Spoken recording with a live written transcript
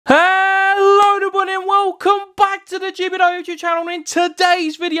welcome back to the gbwhelp YouTube channel. In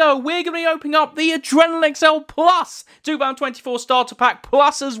today's video, we're going to be opening up the Adrenalyn XL PLUS £2.24 starter pack,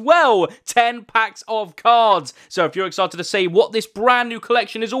 plus as well 10 packs of cards. So if you're excited to see what this brand new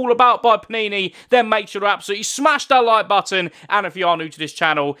collection is all about by Panini, then make sure to absolutely smash that like button. And if you are new to this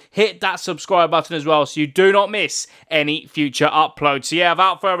channel, hit that subscribe button as well so you do not miss any future uploads. So yeah,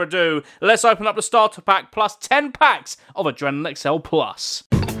 without further ado, let's open up the starter pack plus 10 packs of Adrenalyn XL PLUS.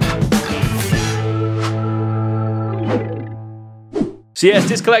 So yes,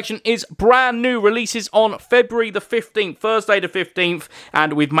 this collection is brand new, releases on February the 15th, Thursday the 15th,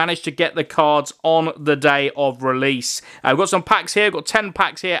 and we've managed to get the cards on the day of release. We've got some packs here, we've got 10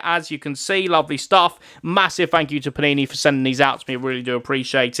 packs here, as you can see, lovely stuff. Massive thank you to Panini for sending these out to me, really do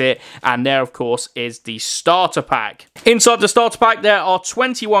appreciate it. And there, of course, is the starter pack. Inside the starter pack, there are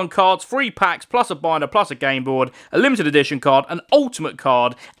 21 cards, 3 packs, plus a binder, plus a game board, a limited edition card, an ultimate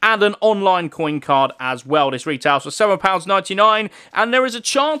card, and an online coin card as well. This retails for £7.99, and there is a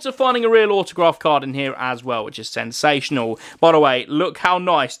chance of finding a real autograph card in here as well, which is sensational. By the way, look how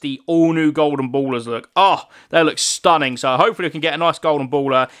nice the all-new golden ballers look. Oh, they look stunning. So hopefully we can get a nice golden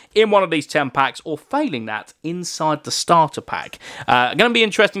baller in one of these 10 packs, or failing that, inside the starter pack. Going to be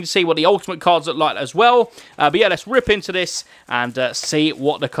interesting to see what the ultimate cards look like as well. But yeah, let's rip into this and see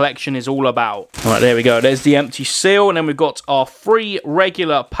what the collection is all about. All right, there we go. There's the empty seal, and then we've got our 3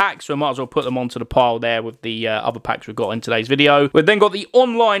 regular packs. So we might as well put them onto the pile there with the other packs we've got in today's video. We've then got the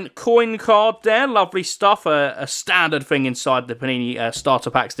online coin card there, lovely stuff, a standard thing inside the Panini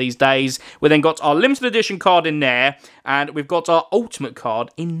starter packs these days. We then got our limited edition card in there, and we've got our ultimate card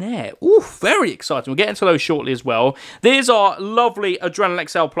in there. Ooh, very exciting. We'll get into those shortly as well. There's our lovely Adrenalyn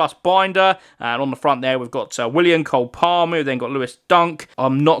XL Plus binder, and on the front there we've got William Cole Palmer. We've then got Lewis Dunk.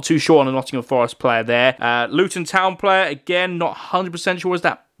 I'm not too sure on the Nottingham Forest player there. Luton Town player, again, not 100% sure. Is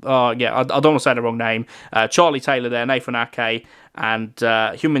that? Yeah, I don't want to say the wrong name. Charlie Taylor there, Nathan Ake, and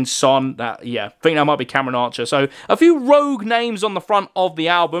Heung-min Son. Yeah, I think that might be Cameron Archer. So a few rogue names on the front of the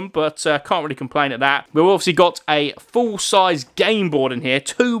album, but can't really complain at that. We've obviously got a full-size game board in here,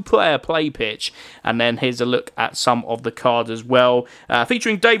 2-player play pitch, and then here's a look at some of the cards as well.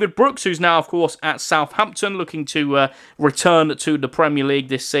 Featuring David Brooks, who's now, of course, at Southampton, looking to return to the Premier League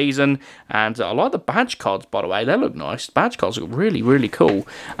this season. And I like the badge cards, by the way. They look nice. Badge cards look really, really cool.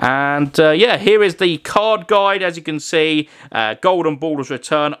 And yeah, here is the card guide, as you can see. Golden Ballers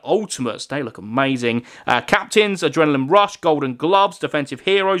Return, Ultimates, they look amazing. Captains, Adrenaline Rush, Golden Gloves, Defensive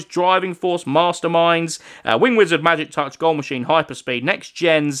Heroes, Driving Force, Masterminds, Wing Wizard, Magic Touch, Goal Machine, Hyperspeed, Next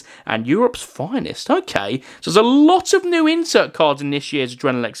Gens, and Europe's Finest. Okay, so there's a lot of new insert cards in this year's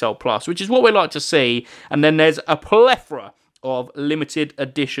Adrenalyn XL Plus, which is what we like to see. And then there's a plethora of limited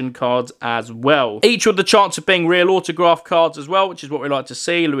edition cards as well. Each with the chance of being real autograph cards as well, which is what we like to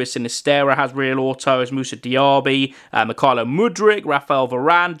see. Luis Sinistera has real autos, Musa Diaby, Mikhailo Mudryk, Rafael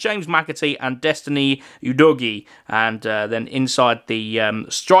Varane, James McAtee, and Destiny Udogie. And then inside the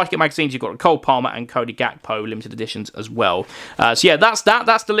Striker magazines, you've got Cole Palmer and Cody Gakpo limited editions as well. So yeah, that's that.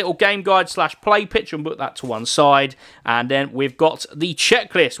 That's the little game guide / play pitch, and put that to one side. And then we've got the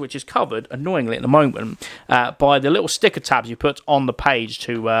checklist, which is covered, annoyingly at the moment, by the little sticker tabs you put on the page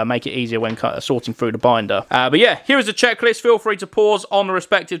to make it easier when sorting through the binder. But yeah, here is the checklist. Feel free to pause on the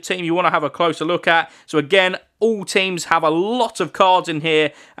respective team you want to have a closer look at. So again, all teams have a lot of cards in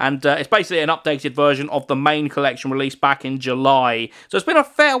here, and it's basically an updated version of the main collection released back in July. So it's been a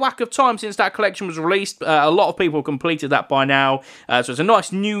fair whack of time since that collection was released. A lot of people have completed that by now. So it's a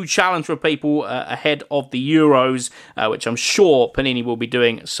nice new challenge for people ahead of the Euros, which I'm sure Panini will be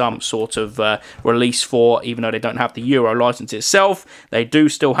doing some sort of release for, even though they don't have the Euro license itself. They do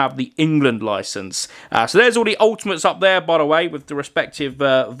still have the England license. So there's all the Ultimates up there, by the way, with the respective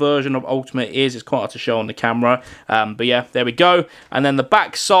version of Ultimate is. It's quite hard to show on the camera. But yeah, there we go. And then the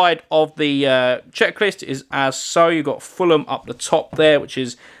back side of the checklist is as so. You've got Fulham up the top there, which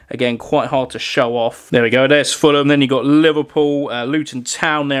is, again, quite hard to show off. There we go, there's Fulham. Then you've got Liverpool, Luton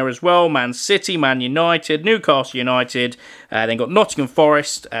Town there as well, Man City, Man United, Newcastle United, then got Nottingham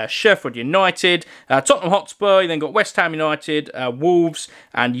Forest, Sheffield United, Tottenham Hotspur, then got West Ham United, Wolves,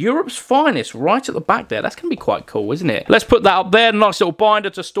 and Europe's Finest right at the back there. That's going to be quite cool, isn't it? Let's put that up there, nice little binder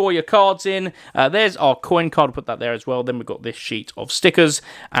to store your cards in. There's our coin card, put that there as well. Then we've got this sheet of stickers,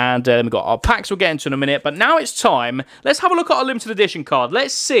 and then we've got our packs we'll get into in a minute. But now it's time, let's have a look at our limited edition card.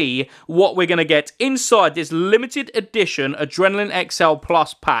 Let's see what we're going to get inside this limited edition Adrenalyn XL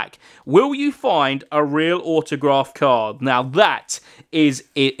Plus pack. Will you find a real autograph card? Now that is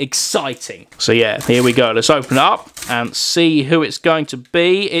exciting. So yeah, here we go. Let's open it up and see who it's going to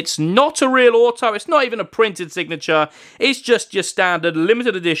be. It's not a real auto. It's not even a printed signature. It's just your standard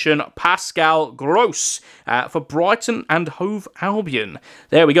limited edition Pascal Gross for Brighton and Hove Albion.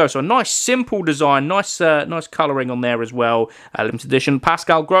 There we go. So a nice simple design, nice colouring on there as well. Limited edition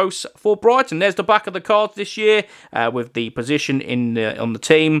Pascal Gross for Brighton. There's the back of the cards this year with the position on the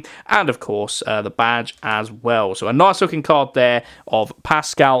team, and of course the badge as well. So a nice looking card there of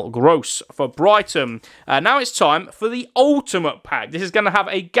Pascal Gross for Brighton. Now it's time for the ultimate pack. This is going to have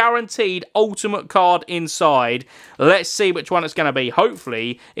a guaranteed ultimate card inside. Let's see which one it's going to be.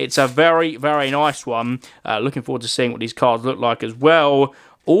 Hopefully it's a very, very nice one. Looking forward to seeing what these cards look like as well.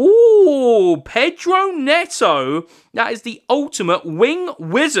 Ooh, Pedro Neto. That is the ultimate wing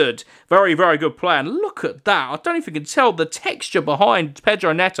wizard. Very, very good player. And look at that. I don't know if you can tell the texture behind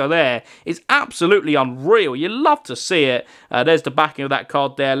Pedro Neto there is absolutely unreal. You love to see it. There's the backing of that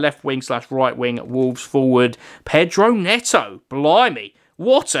card there. Left wing / right wing, Wolves forward. Pedro Neto. Blimey.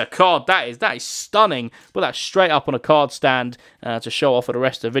 What a card that is. That is stunning. Put that straight up on a card stand to show off for the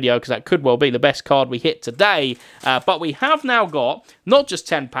rest of the video, because that could well be the best card we hit today. But we have now got not just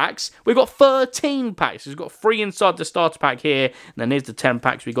 10 packs, we've got 13 packs. We've got 3 inside the starter pack here, and then here's the 10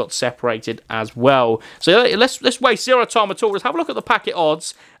 packs we got separated as well. So let's waste zero time at all. Let's have a look at the packet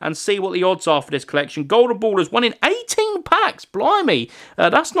odds and see what the odds are for this collection. Golden Ballers 1 in 18 packs. Blimey.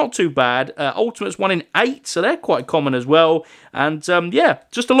 That's not too bad. Ultimates 1 in 8, so they're quite common as well. And yeah,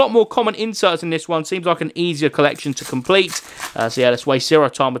 just a lot more common inserts in this one. Seems like an easier collection to complete. So yeah, let's waste zero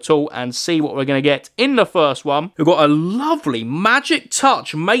time at all and see what we're going to get in the first one. We've got a lovely Magic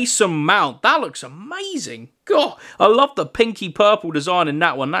Touch Mason Mount. That looks amazing. God, I love the pinky purple design in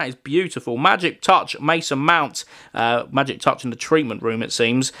that one. That is beautiful. Magic Touch Mason Mount. Magic Touch in the treatment room, it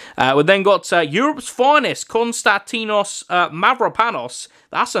seems. We've then got Europe's Finest, Konstantinos Mavropanos.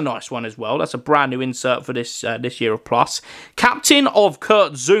 That's a nice one as well. That's a brand new insert for this year of Plus. Captain of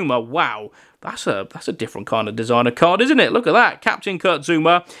Kurt Zuma. Wow. That's a different kind of designer card, isn't it? Look at that. Captain Kurt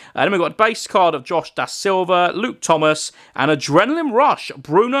Zuma. Then we've got a base card of Josh Da Silva, Luke Thomas, and Adrenaline Rush,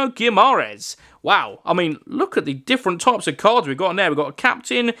 Bruno Guimaraes. Wow, I mean, look at the different types of cards we've got in there. We've got a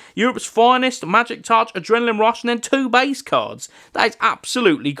Captain, Europe's Finest, Magic Touch, Adrenaline Rush, and then 2 base cards. That is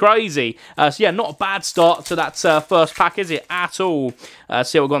absolutely crazy. So yeah, not a bad start to that first pack, is it, at all?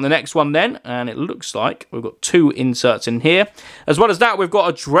 See what we've got in the next one then. And it looks like we've got 2 inserts in here. As well as that, we've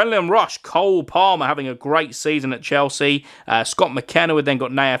got Adrenaline Rush, Cole Palmer having a great season at Chelsea. Scott McKenna, we've then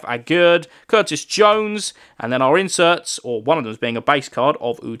got Naif Agurd, Curtis Jones, and then our inserts, or one of them being a base card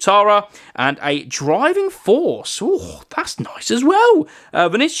of Utara, and a Driving Force. Oh, that's nice as well.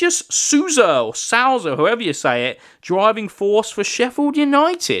 Vinicius Souza, or Souza, however you say it. Driving Force for Sheffield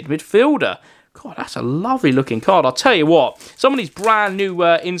United, midfielder. God, that's a lovely looking card. I'll tell you what, some of these brand new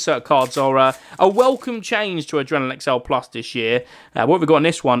insert cards are a welcome change to Adrenalyn XL Plus this year. What have we got in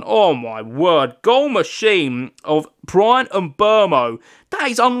this one? Oh my word, Goal Machine of Brian Mbermo. That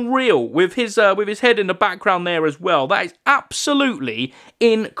is unreal, with his head in the background there as well. That is absolutely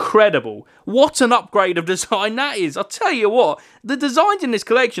incredible. What an upgrade of design that is. I'll tell you what, the designs in this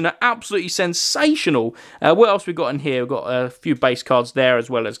collection are absolutely sensational. What else we got in here? We've got a few base cards there, as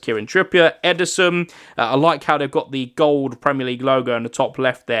well as Kieran Trippier, Edison. I like how they've got the gold Premier League logo in the top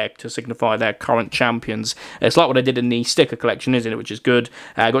left there to signify their current champions. It's like what they did in the sticker collection, isn't it? Which is good.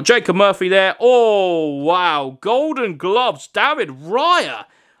 Got Jacob Murphy there. Oh, wow. Golden Gloves, David Raya.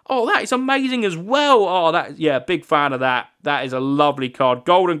 Oh, that is amazing as well. Oh, yeah, big fan of that. That is a lovely card.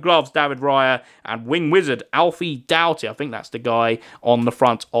 Golden Gloves, David Raya, and Wing Wizard, Alfie Doughty. I think that's the guy on the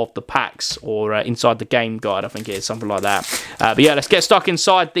front of the packs, or inside the game guide, I think it is, something like that. But yeah, let's get stuck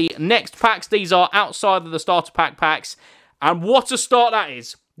inside the next packs. These are outside of the starter pack packs. And what a start that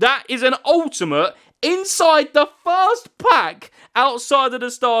is. That is an ultimate inside the first pack, outside of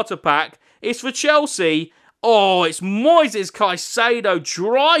the starter pack. It's for Chelsea. Oh, it's Moises Caicedo,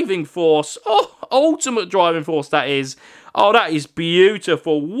 Driving Force. Oh, ultimate Driving Force, that is. Oh, that is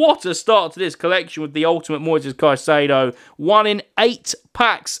beautiful. What a start to this collection with the ultimate Moises Caicedo. 1 in 8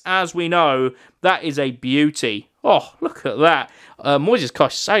 packs, as we know. That is a beauty. Oh, look at that. Moises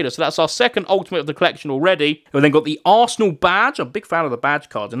Caicedo. So that's our second ultimate of the collection already. We've then got the Arsenal badge. I'm a big fan of the badge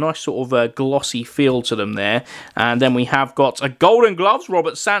cards. A nice sort of glossy feel to them there. And then we have got a Golden Gloves,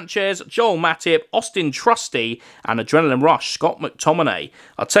 Robert Sanchez, Joel Matip, Austin Trusty, and Adrenaline Rush, Scott McTominay.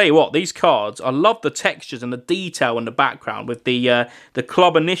 I'll tell you what, these cards, I love the textures and the detail in the background with the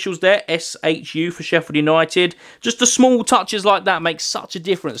club initials there, SHU for Sheffield United. Just the small touches like that make such a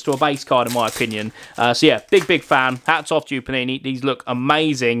difference to a base card, in my opinion. So yeah, big fan. Hats off to you, Panini. These look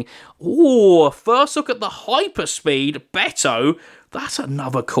amazing. Oh, first look at the Hyperspeed Beto. That's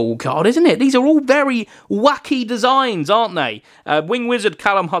another cool card, isn't it? These are all very wacky designs, aren't they? Wing Wizard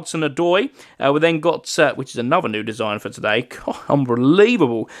Callum Hudson-Odoi. We then got, which is another new design for today. God,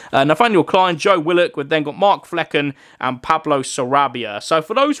 unbelievable. Nathaniel Klein, Joe Willock. We've then got Mark Flecken and Pablo Sarabia. So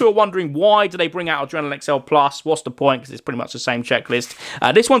for those who are wondering why do they bring out Adrenalyn XL Plus, what's the point? Because it's pretty much the same checklist.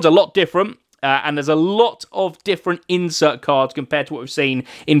 This one's a lot different. And there's a lot of different insert cards compared to what we've seen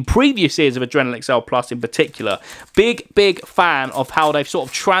in previous years of Adrenalyn XL Plus in particular. Big fan of how they've sort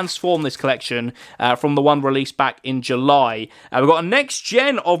of transformed this collection from the one released back in July. We've got a next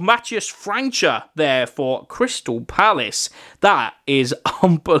gen of Matthias Francha there for Crystal Palace. That is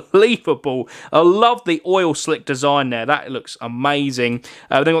unbelievable. I love the oil slick design there. That looks amazing.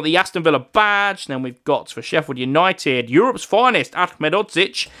 We've then got the Aston Villa badge. Then we've got for Sheffield United, Europe's finest, Ahmed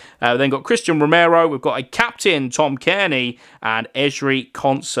Odzic. We've then got Christian Romero, we've got a captain, Tom Kearney, and Ezri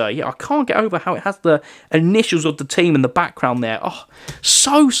Konsa. Yeah, I can't get over how it has the initials of the team in the background there. Oh,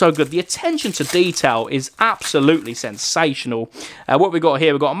 so good. The attention to detail is absolutely sensational. What we've got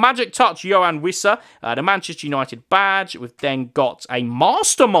here, we've got a Magic Touch, Johan Wissa, the Manchester United badge. We've then got a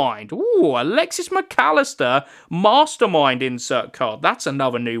Mastermind. Ooh, Alexis McAllister Mastermind insert card. That's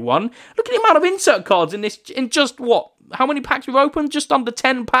another new one. Look at the amount of insert cards in this, in just what? How many packs we've opened? Just under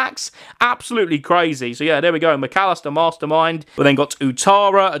 10 packs. Absolutely crazy. So yeah, there we go. McAllister Mastermind. We then got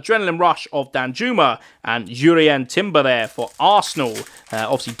Utara, Adrenaline Rush of Danjuma, and Jurien Timber there for Arsenal.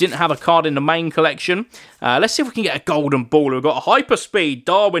 Obviously didn't have a card in the main collection. Let's see if we can get a golden baller. We've got a Hyperspeed,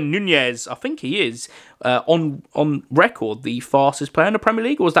 Darwin Nunez. I think he is on record the fastest player in the Premier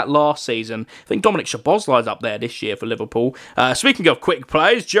League, or was that last season? I think Dominic Szoboszlai's up there this year for Liverpool. Speaking of quick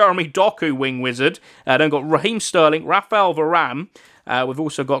players, Jeremy Doku, Wing Wizard. Then got Raheem Sterling, Rafael Varane. We've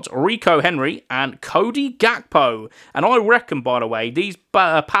also got Rico Henry and Cody Gakpo. And I reckon, by the way, these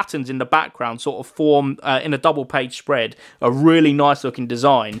patterns in the background sort of form in a double-page spread a really nice-looking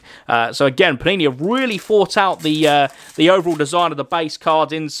design. So again, Panini have really thought out the overall design of the base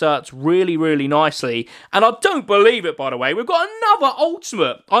cards inserts really nicely. And I don't believe it, by the way. We've got another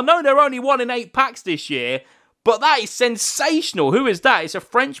Ultimate. I know they're only 1 in 8 packs this year, but that is sensational. Who is that? It's a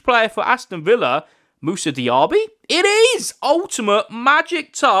French player for Aston Villa, Moussa Diaby? It is! Ultimate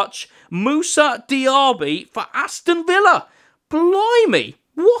Magic Touch Moussa Diaby for Aston Villa. Blimey!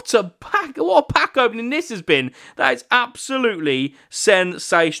 What a pack opening this has been. That is absolutely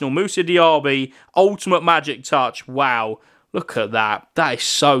sensational. Moussa Diaby, Ultimate Magic Touch. Wow. Look at that. That is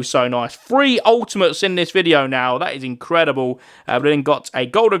so nice. 3 Ultimates in this video now. That is incredible. We've then got a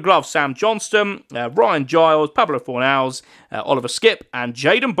Golden Glove, Sam Johnston, Ryan Giles, Pablo Fornals, Oliver Skip, and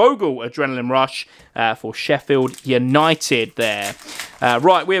Jayden Bogle, Adrenaline Rush for Sheffield United there.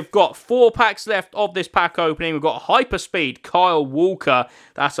 Right, we've got 4 packs left of this pack opening. We've got Hyperspeed, Kyle Walker.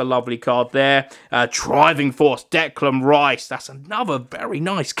 That's a lovely card there. Driving Force, Declan Rice. That's another very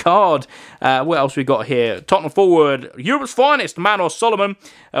nice card. What else we got here? Tottenham forward, Europe's finest, Manor Solomon.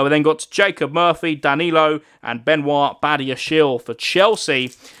 We then got Jacob Murphy, Danilo, and Benoit Badiashile for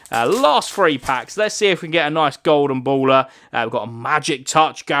Chelsea. Last 3 packs. Let's see if we can get a nice golden baller. We've got a Magic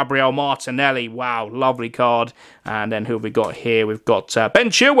Touch, Gabriel Martinelli. Wow, lovely card. And then who have we got here? We've got Ben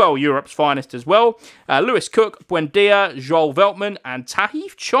Chilwell, Europe's finest as well. Lewis Cook, Buendia, Joel Veltman, and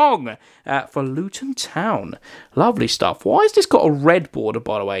Tahith Chong for Luton Town. Lovely stuff. Why has this got a red border,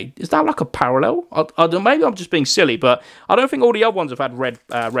 by the way? Is that like a parallel? Maybe I'm just being silly, but I don't think all the other ones have had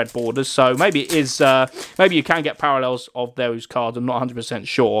red borders. So maybe it is. Maybe you can get parallels of those cards. I'm not 100%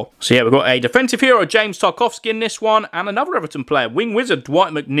 sure. So yeah, we've got a defensive hero, James Tarkowski in this one, and another Everton player, Wing Wizard,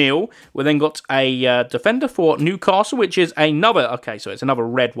 Dwight McNeil. We then got a defender for Newcastle, which is another, okay, so it's another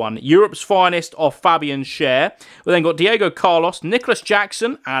red one, Europe's finest of Fabian Schär. We then got Diego Carlos, Nicholas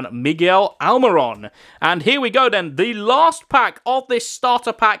Jackson, and Miguel Almiron. And here we go then, the last pack of this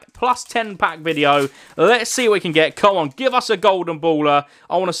starter pack plus 10 pack video. Let's see what we can get. Come on, give us a golden baller.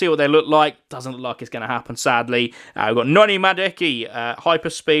 I want to see what they look like. Doesn't look like it's going to happen, sadly. We've got Noni Madeki,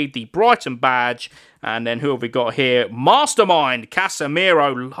 Hyperspeed, the Brighton badge. And then who have we got here? Mastermind,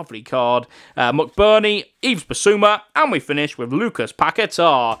 Casemiro, lovely card. McBurney, Yves Bissouma, and we finish with Lucas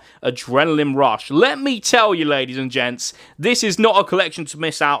Paquetá, Adrenaline Rush. Let me tell you, ladies and gents, this is not a collection to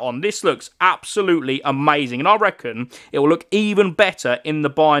miss out on. This looks absolutely amazing, and I reckon it will look even better in the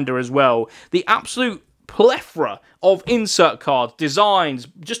binder as well. The absolute plethora of insert cards, designs,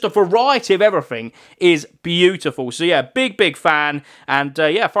 just a variety of everything is beautiful. So yeah, big fan, and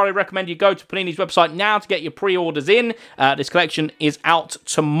yeah, thoroughly recommend you go to Panini's website now to get your pre-orders in. This collection is out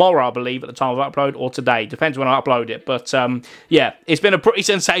tomorrow, I believe, at the time of upload, or today, depends when I upload it. But yeah, it's been a pretty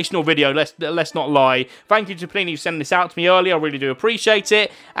sensational video, let's not lie. Thank you to Panini for sending this out to me earlier, I really do appreciate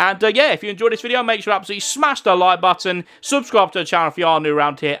it. And yeah, if you enjoyed this video, make sure to absolutely smash the like button, subscribe to the channel if you are new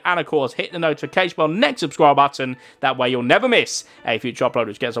around here, and of course, hit the notification bell next subscribe button. That way you'll never miss a future upload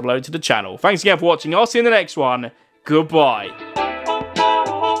which gets uploaded to the channel. Thanks again for watching. I'll see you in the next one. Goodbye.